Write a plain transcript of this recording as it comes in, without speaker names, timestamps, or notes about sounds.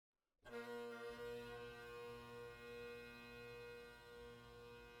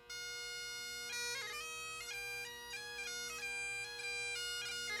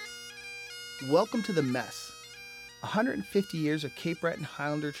Welcome to The Mess, 150 years of Cape Breton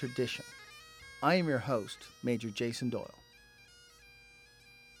Highlander tradition. I am your host, Major Jason Doyle.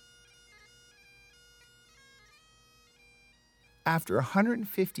 After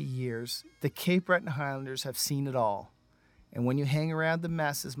 150 years, the Cape Breton Highlanders have seen it all. And when you hang around The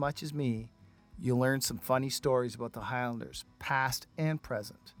Mess as much as me, you'll learn some funny stories about the Highlanders, past and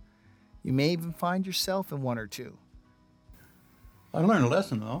present. You may even find yourself in one or two. I learned a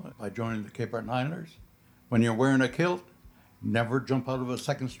lesson, though, by joining the Cape Breton Highlanders. When you're wearing a kilt, never jump out of a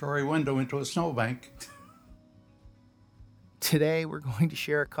second-story window into a snowbank. Today, we're going to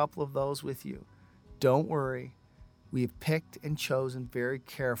share a couple of those with you. Don't worry, we have picked and chosen very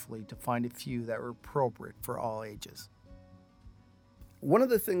carefully to find a few that were appropriate for all ages. One of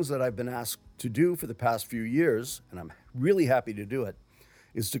the things that I've been asked to do for the past few years, and I'm really happy to do it,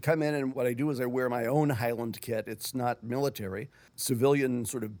 is to come in, and what I do is I wear my own Highland kit. It's not military, civilian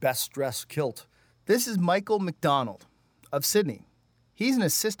sort of best dress kilt. This is Michael McDonald of Sydney. He's an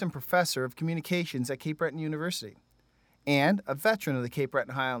assistant professor of communications at Cape Breton University and a veteran of the Cape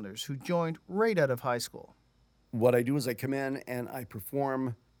Breton Highlanders who joined right out of high school. What I do is I come in and I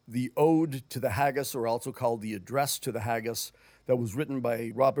perform the Ode to the Haggis, or also called the Address to the Haggis, that was written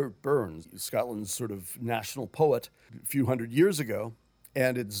by Robert Burns, Scotland's sort of national poet, a few hundred years ago.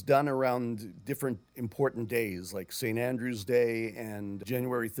 And it's done around different important days like St. Andrew's Day and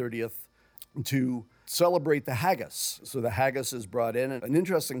January 30th to celebrate the haggis. So the haggis is brought in. An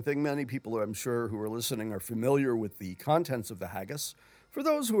interesting thing, many people I'm sure who are listening are familiar with the contents of the haggis. For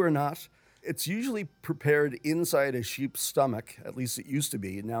those who are not, it's usually prepared inside a sheep's stomach, at least it used to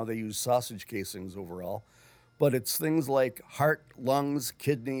be. Now they use sausage casings overall. But it's things like heart, lungs,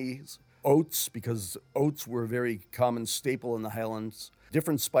 kidneys, oats, because oats were a very common staple in the Highlands,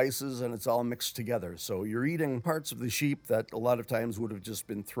 different spices, and it's all mixed together. So you're eating parts of the sheep that a lot of times would have just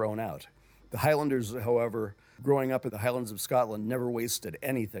been thrown out. The Highlanders, however, growing up in the Highlands of Scotland, never wasted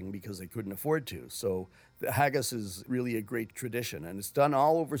anything because they couldn't afford to. So the haggis is really a great tradition, and it's done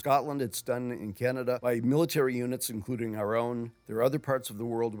all over Scotland. It's done in Canada by military units, including our own. There are other parts of the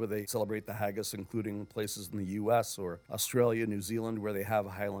world where they celebrate the haggis, including places in the US or Australia, New Zealand, where they have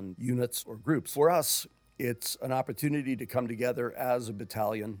Highland units or groups. For us, it's an opportunity to come together as a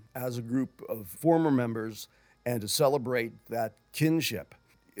battalion, as a group of former members, and to celebrate that kinship.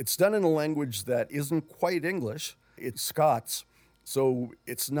 It's done in a language that isn't quite English. It's Scots, so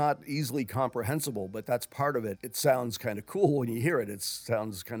it's not easily comprehensible, but that's part of it. It sounds kind of cool when you hear it. It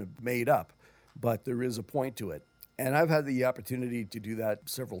sounds kind of made up, but there is a point to it. And I've had the opportunity to do that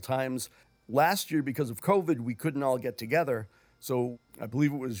several times. Last year, because of COVID, we couldn't all get together. So I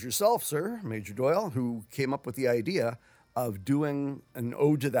believe it was yourself, sir, Major Doyle, who came up with the idea of doing an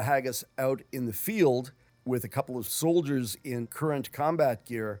Ode to the Haggis out in the field with a couple of soldiers in current combat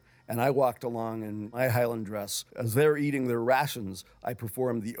gear, and I walked along in my Highland dress. As they're eating their rations, I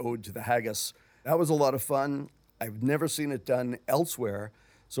performed the Ode to the Haggis. That was a lot of fun. I've never seen it done elsewhere,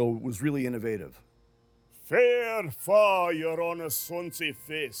 so it was really innovative. Fair fa your honest sonsy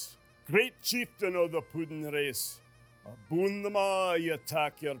face, great chieftain of the puddin' race. Aboon the ma you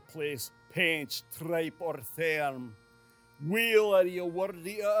tak your place, painch, tripe, or therm. Weel are you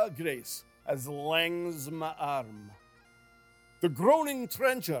worthy o' grace, as lang's my arm. The groaning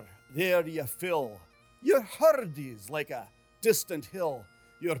trencher, there you fill. Your hardies like a distant hill.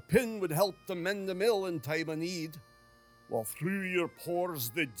 Your pin would help to mend the mill in time of need. While through your pores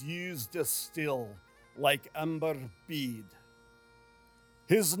the dews distill, like amber bead.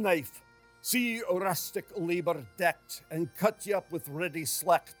 His knife, see a rustic labour decked, and cut you up with ready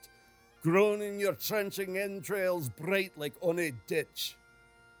slacked, groaning your trenching entrails bright like on a ditch.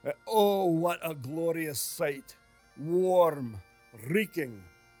 Oh, what a glorious sight, warm, reeking,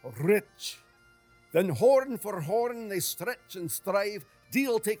 rich. Then horn for horn they stretch and strive,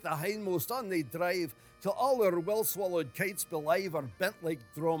 deal take the hindmost on they drive, till all their well-swallowed kites belive are bent like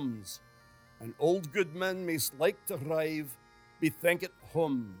drums. And old good men mayst like to rive, bethink it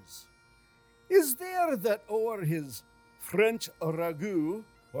hums. Is there that o'er his French ragout,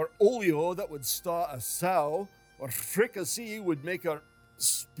 or olio that would staw a sow, or fricassee would make her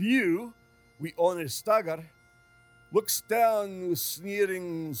spew, we honest stagger, looks down with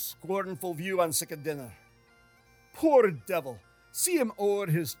sneering, scornful view on sic a dinner. Poor devil, see him o'er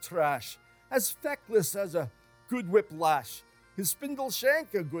his trash, as feckless as a good whiplash, his spindle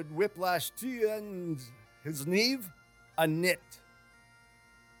shank a good whiplash too, and his neve a nit.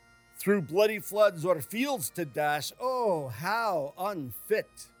 Through bloody floods or fields to dash, oh, how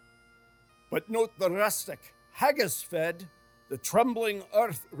unfit. But note the rustic, haggis fed, the trembling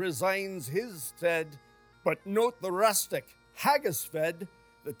earth resigns his stead. But note the rustic, haggis fed,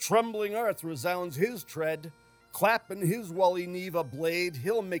 The trembling earth resounds his tread. Clapping his wally kneve a blade,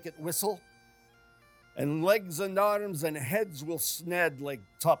 he'll make it whistle. And legs and arms and heads will sned like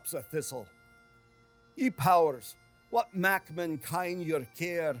tops of thistle. Ye powers, what mak mankind your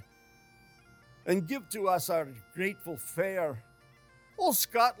care, and give to us our grateful fare. All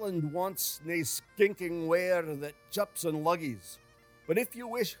Scotland wants nae skinking ware that jups and luggies. But if you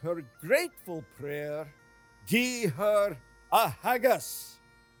wish her grateful prayer, gie her a haggis.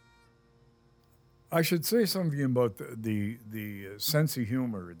 I should say something about the sense of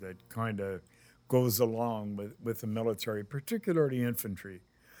humor that kind of goes along with the military, particularly infantry.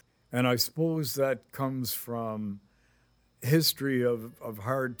 And I suppose that comes from history of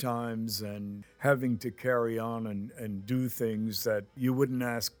hard times and having to carry on and do things that you wouldn't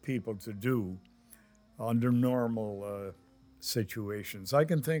ask people to do under normal situations. I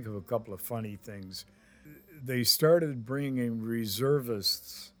can think of a couple of funny things. They started bringing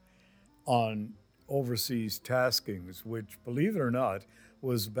reservists on overseas taskings, which, believe it or not,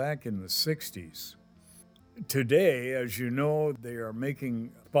 was back in the 60s. Today, as you know, they are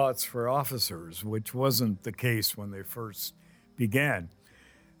making spots for officers, which wasn't the case when they first began.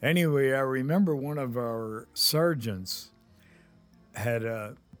 Anyway, I remember one of our sergeants had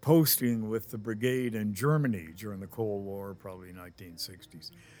a posting with the brigade in Germany during the Cold War, probably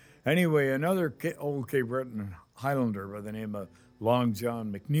 1960s. Anyway, another old Cape Breton Highlander by the name of Long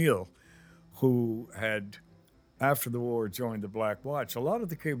John McNeil, who had, after the war, joined the Black Watch. A lot of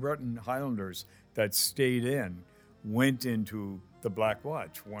the Cape Breton Highlanders that stayed in went into the Black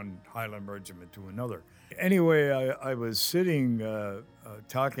Watch, one Highland regiment to another. Anyway, I was sitting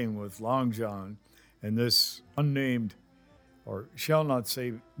talking with Long John, and this unnamed, or shall not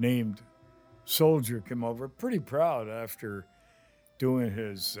say named, soldier came over, pretty proud after doing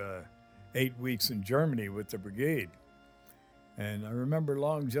his 8 weeks in Germany with the brigade. And I remember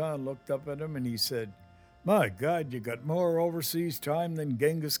Long John looked up at him and he said, "My God, you got more overseas time than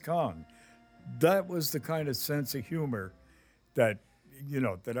Genghis Khan." That was the kind of sense of humor that,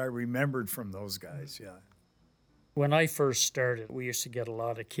 that I remembered from those guys, yeah. When I first started, we used to get a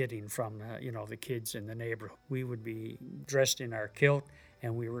lot of kidding from, the kids in the neighborhood. We would be dressed in our kilt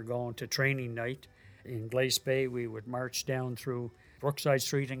and we were going to training night in Glace Bay. We would march down through Brookside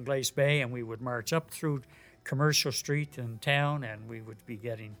Street in Glace Bay and we would march up through Commercial Street in town, and we would be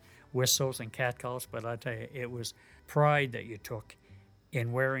getting whistles and catcalls. But I tell you, it was pride that you took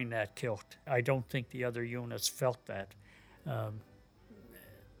in wearing that kilt. I don't think the other units felt that.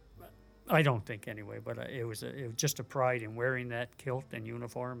 I don't think anyway, but it was just a pride in wearing that kilt and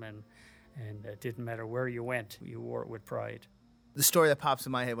uniform, and it didn't matter where you went, you wore it with pride. The story that pops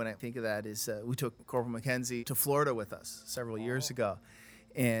in my head when I think of that is we took Corporal Mackenzie to Florida with us several years ago.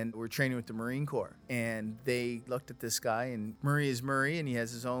 And we're training with the Marine Corps. And they looked at this guy, and Murray is Murray, and he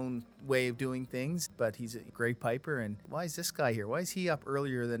has his own way of doing things, but he's a great piper. And why is this guy here? Why is he up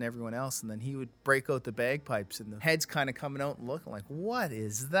earlier than everyone else? And then he would break out the bagpipes, and the head's kind of coming out and looking like, what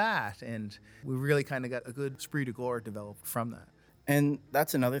is that? And we really kind of got a good esprit de corps developed from that. And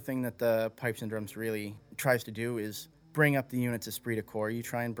that's another thing that the Pipes and Drums really tries to do is bring up the unit's esprit de corps. You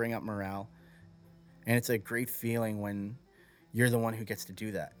try and bring up morale. And it's a great feeling when you're the one who gets to do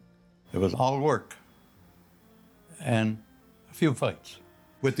that. It was all work and a few fights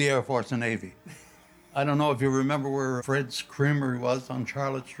with the Air Force and Navy. I don't know if you remember where Fred's Creamery was on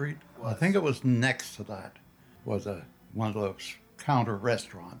Charlotte Street. I think it was next to that was one of those counter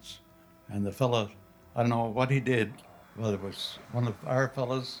restaurants. And the fella, I don't know what he did, whether it was one of our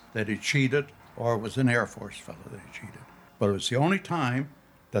fellas that he cheated or it was an Air Force fella that he cheated. But it was the only time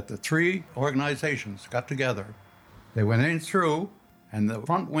that the three organizations got together. They went in through, and the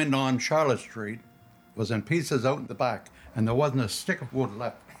front window on Charlotte Street was in pieces out in the back, and there wasn't a stick of wood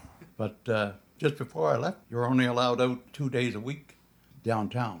left. But just before I left, you were only allowed out 2 days a week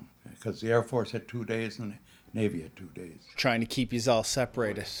downtown, because the Air Force had 2 days and the Navy had 2 days. Trying to keep you all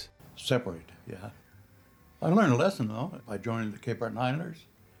separated. Separate, yeah. I learned a lesson, though, by joining the Cape Breton Highlanders.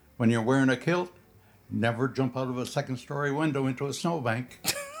 When you're wearing a kilt, never jump out of a second-story window into a snowbank.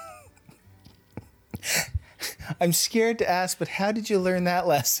 I'm scared to ask, but how did you learn that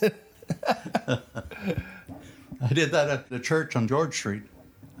lesson? I did that at the church on George Street,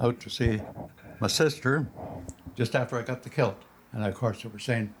 out to see my sister just after I got the kilt. And of course, they were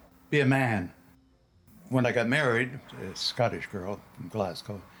saying, be a man. When I got married, a Scottish girl from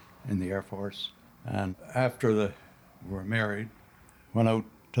Glasgow in the Air Force, and after we were married, went out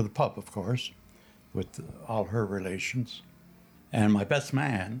to the pub, of course, with all her relations. And my best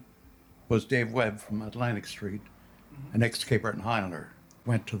man was Dave Webb from Atlantic Street, an ex-Cape Breton Highlander.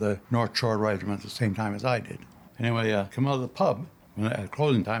 Went to the North Shore Regiment at the same time as I did. Anyway, come out of the pub, And at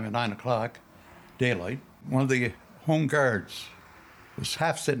closing time at 9 o'clock, daylight, one of the home guards was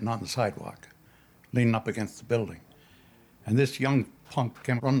half sitting on the sidewalk, leaning up against the building. And this young punk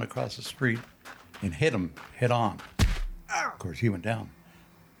came running across the street and hit him head on. Of course, he went down.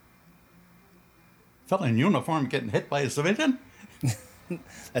 Fella in uniform getting hit by a civilian?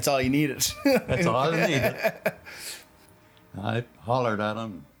 That's all you needed. That's all I needed. I hollered at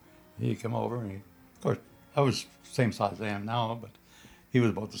him. He came over. And of course, I was the same size I am now, but he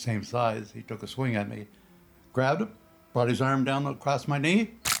was about the same size. He took a swing at me, grabbed him, brought his arm down across my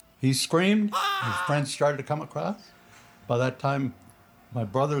knee. He screamed. His friends started to come across. By that time, my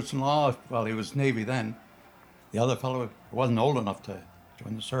brother-in-law, well, he was Navy then. The other fellow wasn't old enough to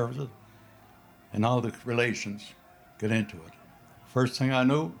join the services. And all the relations get into it. First thing I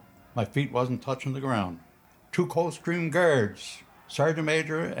knew, my feet wasn't touching the ground. 2 Coldstream guards, sergeant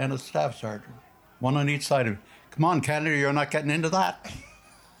major and a staff sergeant, one on each side of me. Come on, Kennedy, you're not getting into that.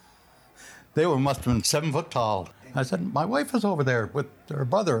 They must have been 7 foot tall. I said, my wife is over there with her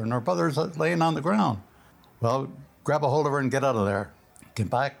brother, and her brother's laying on the ground. Well, grab a hold of her and get out of there. Came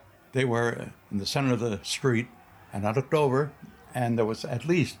back. They were in the center of the street, and I looked over, and there was at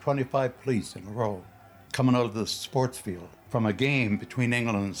least 25 police in a row coming out of the sports field from a game between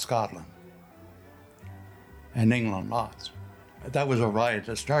England and Scotland. And England lost. That was a riot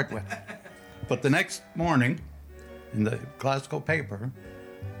to start with. But the next morning, in the Glasgow paper,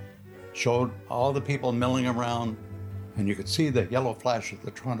 showed all the people milling around, and you could see the yellow flash of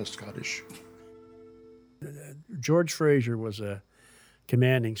the Toronto Scottish. George Fraser was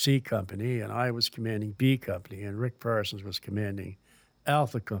commanding C Company, and I was commanding B Company, and Rick Parsons was commanding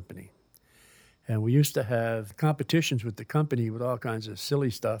Alpha Company. And we used to have competitions with the company with all kinds of silly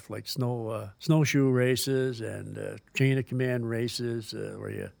stuff like snowshoe races and chain of command races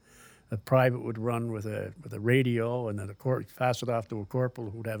where a private would run with a radio, and then pass it off to a corporal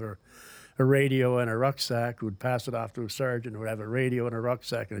who would have a radio and a rucksack, who would pass it off to a sergeant who would have a radio and a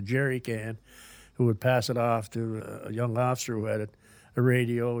rucksack and a jerry can, who would pass it off to a young officer who had a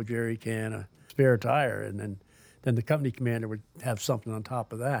radio, a jerry can, a spare tire, and then the company commander would have something on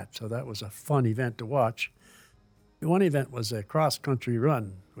top of that. So that was a fun event to watch. One event was a cross-country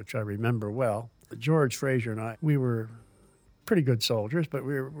run, which I remember well. George Fraser and I, we were pretty good soldiers, but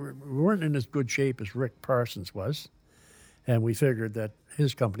we weren't in as good shape as Rick Parsons was. And we figured that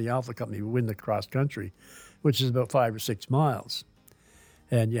his company, Alpha Company, would win the cross-country, which is about 5 or 6 miles.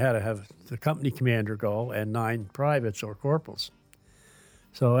 And you had to have the company commander go and 9 privates or corporals.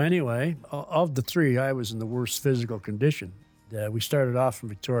 So anyway, of the 3, I was in the worst physical condition. We started off from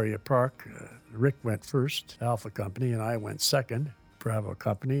Victoria Park. Rick went first, Alpha Company, and I went second, Bravo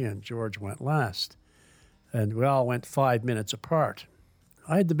Company, and George went last. And we all went 5 minutes apart.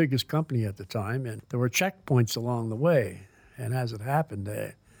 I had the biggest company at the time, and there were checkpoints along the way. And as it happened,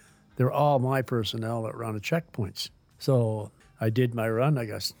 they were all my personnel that were on the checkpoints. So I did my run. I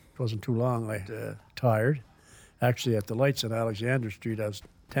guess it wasn't too long. I was tired. Actually, at the lights on Alexander Street, I was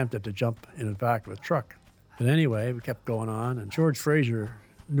tempted to jump in the back of a truck. But anyway, we kept going on, and George Fraser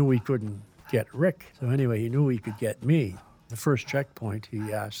knew he couldn't get Rick. So anyway, he knew he could get me. The first checkpoint,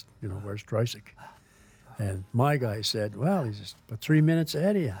 he asked, where's Dreisig? And my guy said, well, he's just about 3 minutes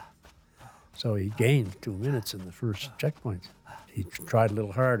ahead of you. So he gained 2 minutes in the first checkpoint. He tried a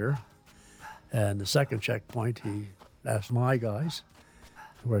little harder. And the second checkpoint, he asked my guys,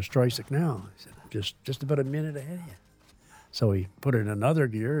 where's Dreisig now? He said, just about a minute ahead of you. So he put it in another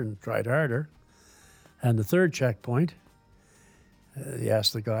gear and tried harder. And the third checkpoint, he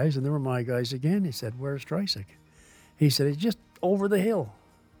asked the guys, and they were my guys again. He said, where's Dreisig? He said, he's just over the hill.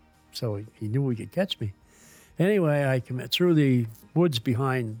 So he knew he could catch me. Anyway, I came through the woods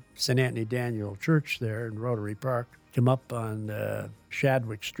behind St. Anthony Daniel Church there in Rotary Park, came up on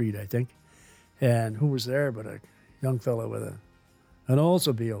Shadwick Street, I think. And who was there but a young fellow with an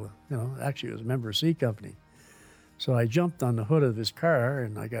Oldsmobile, actually he was a member of C Company. So I jumped on the hood of his car,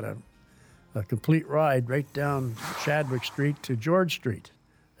 and I got a complete ride right down Shadwick Street to George Street,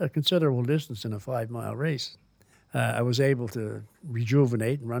 a considerable distance in a 5-mile race. I was able to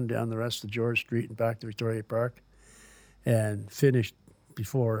rejuvenate and run down the rest of George Street and back to Victoria Park and finished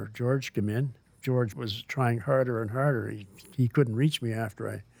before George came in. George was trying harder and harder. He couldn't reach me after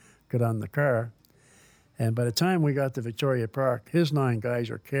I got on the car. And by the time we got to Victoria Park, his 9 guys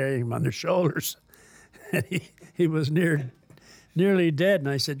were carrying him on their shoulders. And he was nearly dead. And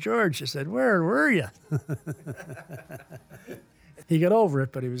I said, George, I said, where were you? He got over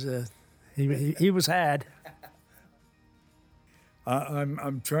it, but he was had.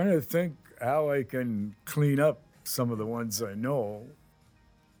 I'm trying to think how I can clean up some of the ones I know.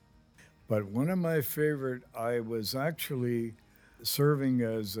 But one of my favorite, I was actually serving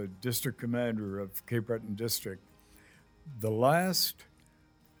as a district commander of Cape Breton District, the last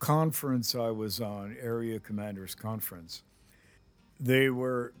conference I was on, Area Commanders Conference, they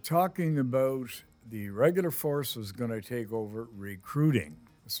were talking about the regular force was going to take over recruiting.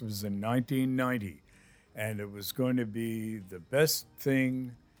 This was in 1990, and it was going to be the best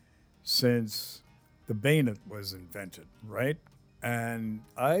thing since the bayonet was invented, right? And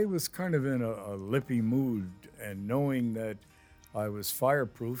I was kind of in a lippy mood, and knowing that I was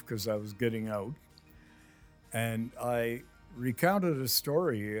fireproof because I was getting out, and I recounted a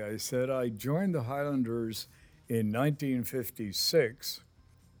story. I said I joined the Highlanders in 1956.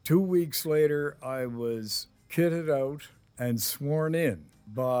 2 weeks later, I was kitted out and sworn in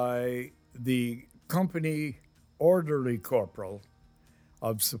by the company orderly corporal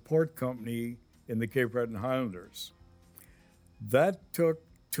of support company in the Cape Breton Highlanders. That took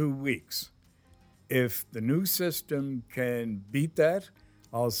 2 weeks. If the new system can beat that,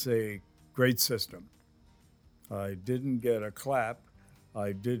 I'll say great system. I didn't get a clap.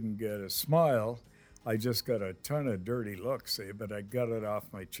 I didn't get a smile. I just got a ton of dirty looks, but I got it off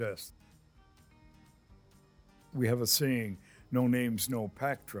my chest. We have a saying, no names, no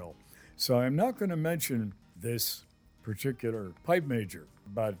pack drill. So I'm not going to mention this particular pipe major,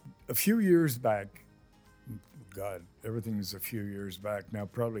 but a few years back, God, everything's a few years back now,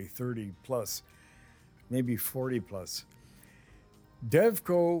 probably 30 plus, maybe 40 plus.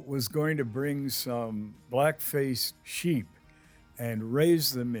 Devco was going to bring some black-faced sheep and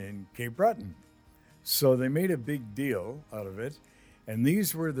raise them in Cape Breton. So they made a big deal out of it, and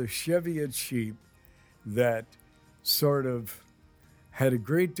these were the Cheviot sheep that sort of had a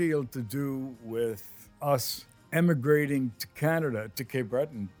great deal to do with us emigrating to Canada, to Cape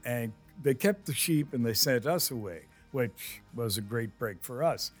Breton, and they kept the sheep and they sent us away, which was a great break for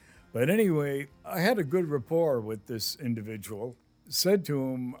us. But anyway, I had a good rapport with this individual. Said to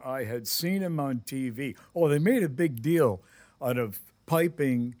him I had seen him on TV. Oh, they made a big deal out of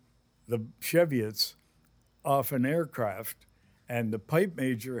piping the Cheviots off an aircraft, and the pipe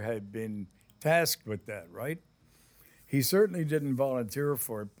major had been tasked with that, right? He certainly didn't volunteer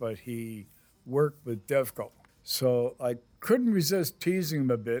for it, but he worked with Devco. So I couldn't resist teasing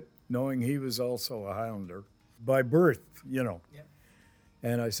him a bit, knowing he was also a Highlander by birth, you know. Yep.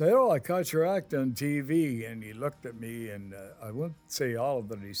 And I said, oh, I caught your act on TV. And he looked at me, and I won't say all of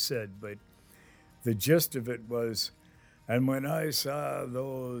that he said, but the gist of it was, and when I saw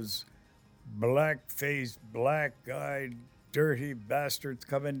those black-faced, black-eyed, dirty bastards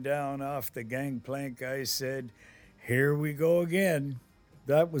coming down off the gangplank, I said, here we go again.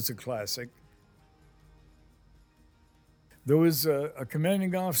 That was a classic. There was a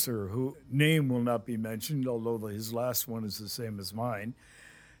commanding officer whose name will not be mentioned, although his last one is the same as mine.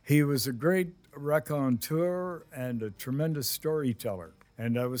 He was a great raconteur and a tremendous storyteller.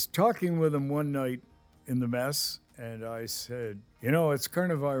 And I was talking with him one night in the mess, and I said, you know, it's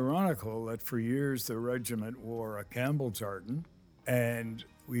kind of ironical that for years the regiment wore a Campbell tartan, and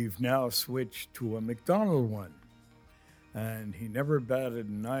we've now switched to a McDonald one. And he never batted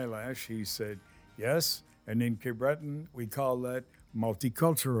an eyelash. He said, yes, and in Cape Breton, we call that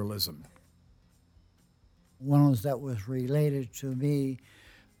multiculturalism. One that was related to me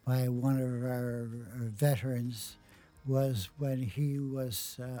by one of our veterans was when he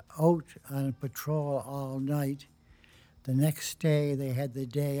was out on patrol all night. The next day, they had the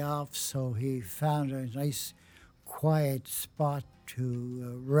day off, so he found a nice, quiet spot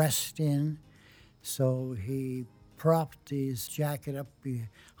to rest in. So he propped his jacket up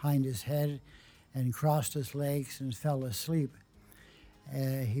behind his head and crossed his legs and fell asleep.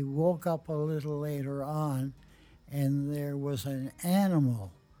 He woke up a little later on, and there was an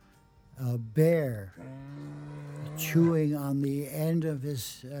animal, a bear, chewing on the end of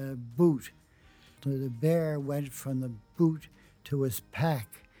his boot. So the bear went from the boot to his pack,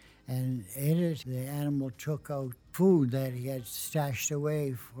 and in it, the animal took out food that he had stashed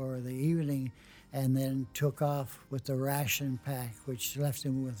away for the evening, and then took off with the ration pack, which left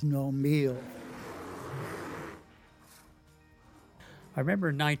him with no meal. I remember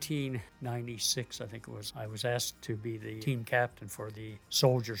in 1996, I think it was, I was asked to be the team captain for the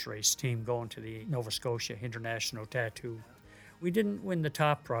soldiers race team going to the Nova Scotia International Tattoo. We didn't win the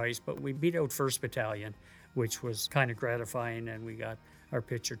top prize, but we beat out 1st Battalion, which was kind of gratifying, and we got our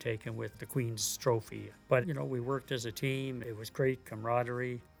picture taken with the Queen's Trophy. But, you know, we worked as a team. It was great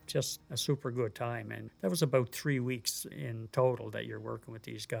camaraderie, just a super good time. And that was about 3 weeks in total that you're working with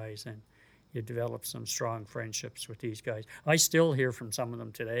these guys, and you develop some strong friendships with these guys. I still hear from some of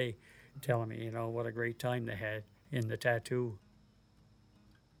them today telling me, you know, what a great time they had in the tattoo.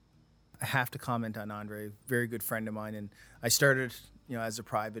 I have to comment on Andre, very good friend of mine. And I started, as a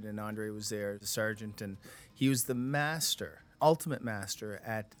private, and Andre was there, the sergeant, and he was the master, ultimate master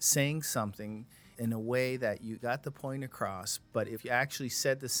at saying something in a way that you got the point across. But if you actually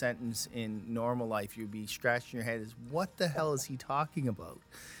said the sentence in normal life, you'd be scratching your head as, what the hell is he talking about?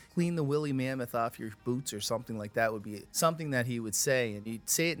 Clean the woolly mammoth off your boots or something like that would be something that he would say. And he'd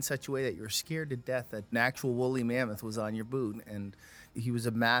say it in such a way that you were scared to death that an actual woolly mammoth was on your boot. And he was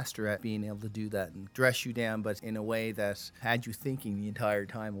a master at being able to do that and dress you down, but in a way that had you thinking the entire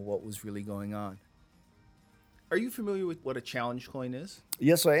time of what was really going on. Are you familiar with what a challenge coin is?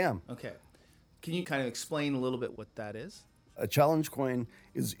 Yes, I am. Okay. Can you kind of explain a little bit what that is? A challenge coin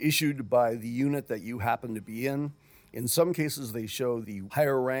is issued by the unit that you happen to be in. In some cases, they show the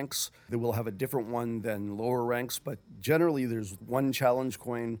higher ranks. They will have a different one than lower ranks, but generally there's one challenge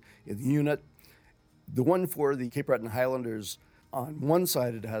coin in the unit. The one for the Cape Breton Highlanders, on one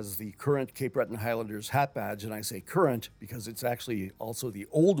side it has the current Cape Breton Highlanders hat badge, and I say current because it's actually also the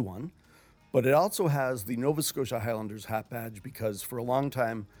old one, but it also has the Nova Scotia Highlanders hat badge because for a long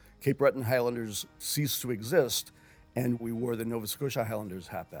time Cape Breton Highlanders ceased to exist and we wore the Nova Scotia Highlanders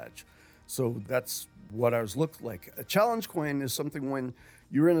hat badge. So that's what ours looked like. A challenge coin is something when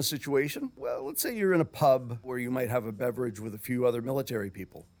you're in a situation, well, let's say you're in a pub where you might have a beverage with a few other military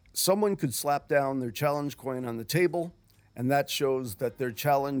people. Someone could slap down their challenge coin on the table, and that shows that they're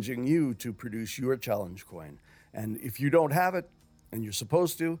challenging you to produce your challenge coin. And if you don't have it, and you're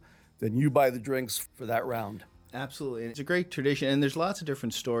supposed to, then you buy the drinks for that round. Absolutely. It's a great tradition, and there's lots of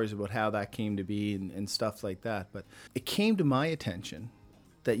different stories about how that came to be and stuff like that. But it came to my attention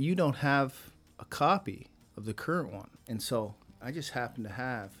that you don't have a copy of the current one. And so I just happen to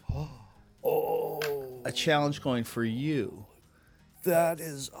have a challenge coin for you. That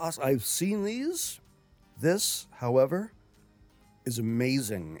is awesome. I've seen these. This, however, is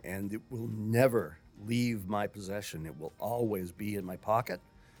amazing, and it will never leave my possession. It will always be in my pocket.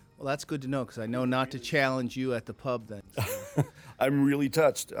 Well, that's good to know, because I know not to challenge you at the pub then. So. I'm really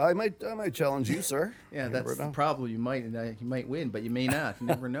touched. I might challenge you, sir. Yeah, that's the problem. You might win, but you may not. You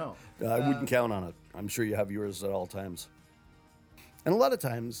never know. I wouldn't count on it. I'm sure you have yours at all times. And a lot of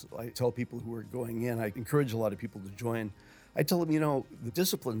times, I tell people who are going in, I encourage a lot of people to join. I tell them, the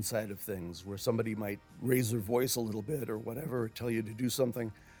discipline side of things, where somebody might raise their voice a little bit or whatever, tell you to do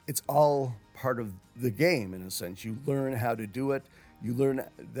something, it's all part of the game, in a sense. You learn how to do it, you learn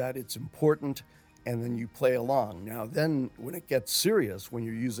that it's important, and then you play along. Now, then, when it gets serious, when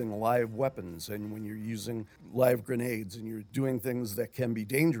you're using live weapons and when you're using live grenades and you're doing things that can be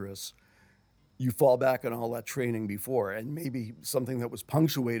dangerous, you fall back on all that training before, and maybe something that was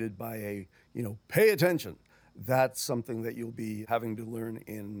punctuated by a, pay attention. That's something that you'll be having to learn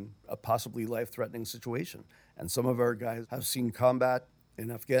in a possibly life-threatening situation. And some of our guys have seen combat in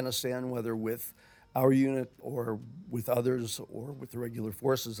Afghanistan, whether with our unit or with others or with the regular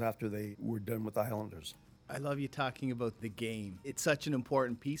forces after they were done with the Highlanders. I love you talking about the game. It's such an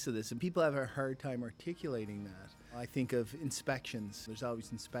important piece of this, and people have a hard time articulating that. I think of inspections. There's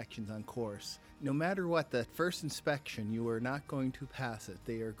always inspections on course. No matter what, the first inspection, you are not going to pass it.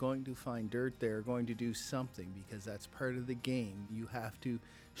 They are going to find dirt. They are going to do something because that's part of the game. You have to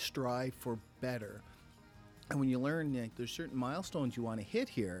strive for better. And when you learn there's certain milestones you want to hit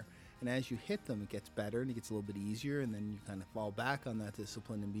here, and as you hit them, it gets better and it gets a little bit easier, and then you kind of fall back on that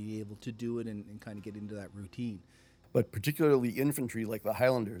discipline and be able to do it and kind of get into that routine. But particularly infantry like the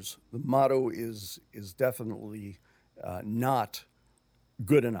Highlanders, the motto is definitely not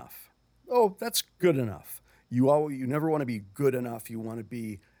good enough. Oh, that's good enough. You never want to be good enough. You want to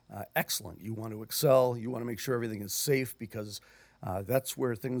be excellent. You want to excel. You want to make sure everything is safe because that's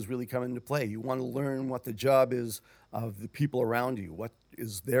where things really come into play. You want to learn what the job is of the people around you, what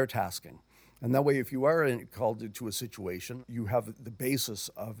is their tasking. And that way, if you are called into a situation, you have the basis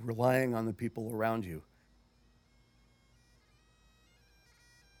of relying on the people around you.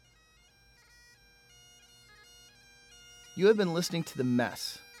 You have been listening to The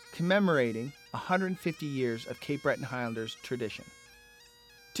Mess, commemorating 150 years of Cape Breton Highlanders tradition.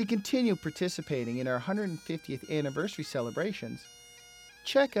 To continue participating in our 150th anniversary celebrations,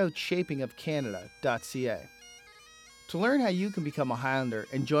 check out shapingofcanada.ca. To learn how you can become a Highlander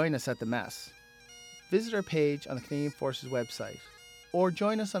and join us at The Mess, visit our page on the Canadian Forces website or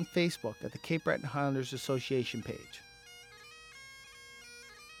join us on Facebook at the Cape Breton Highlanders Association page.